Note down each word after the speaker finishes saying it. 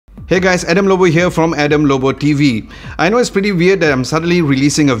Hey guys, Adam Lobo here from Adam Lobo TV. I know it's pretty weird that I'm suddenly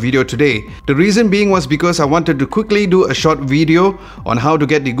releasing a video today. The reason being was because I wanted to quickly do a short video on how to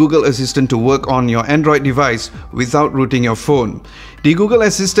get the Google Assistant to work on your Android device without rooting your phone. The Google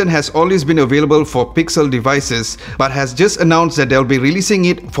Assistant has always been available for Pixel devices, but has just announced that they'll be releasing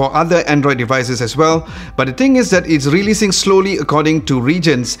it for other Android devices as well. But the thing is that it's releasing slowly according to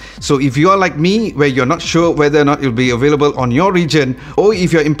regions. So if you are like me, where you're not sure whether or not it'll be available on your region, or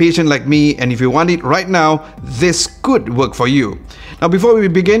if you're impatient like me and if you want it right now, this could work for you. Now before we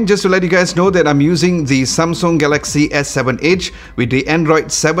begin, just to let you guys know that I'm using the Samsung Galaxy S7 Edge with the Android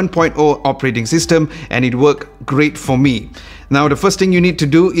 7.0 operating system, and it worked great for me. Now the first thing you need to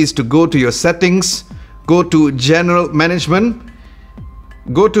do is to go to your settings, go to General Management,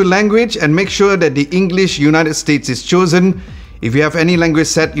 go to Language and make sure that the English United States is chosen. If you have any language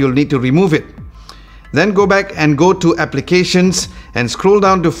set, you'll need to remove it. Then go back and go to Applications and scroll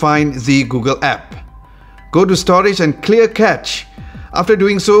down to find the Google app. Go to Storage and clear cache. After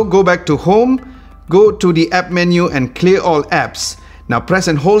doing so, go back to Home, go to the App menu and clear all apps. Now press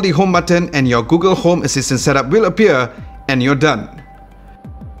and hold the Home button and your Google Home Assistant setup will appear and you're done.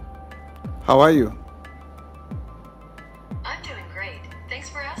 How are you? I'm doing great. Thanks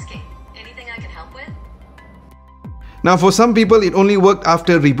for asking. Anything I can help with? Now for some people it only worked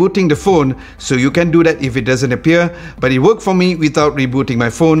after rebooting the phone, so you can do that if it doesn't appear, but it worked for me without rebooting my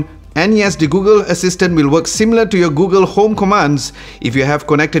phone. And yes, the Google Assistant will work similar to your Google Home commands if you have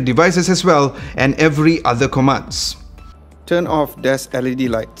connected devices as well, and every other commands. Turn off desk LED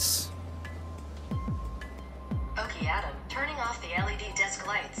lights. Okay, Adam, turning off the LED desk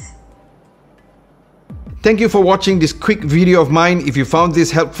lights. Thank you for watching this quick video of mine. If you found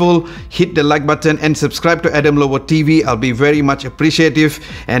this helpful, hit the like button and subscribe to Adam Lobo TV. I'll be very much appreciative,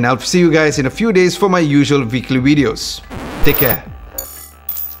 and I'll see you guys in a few days for my usual weekly videos. Take care.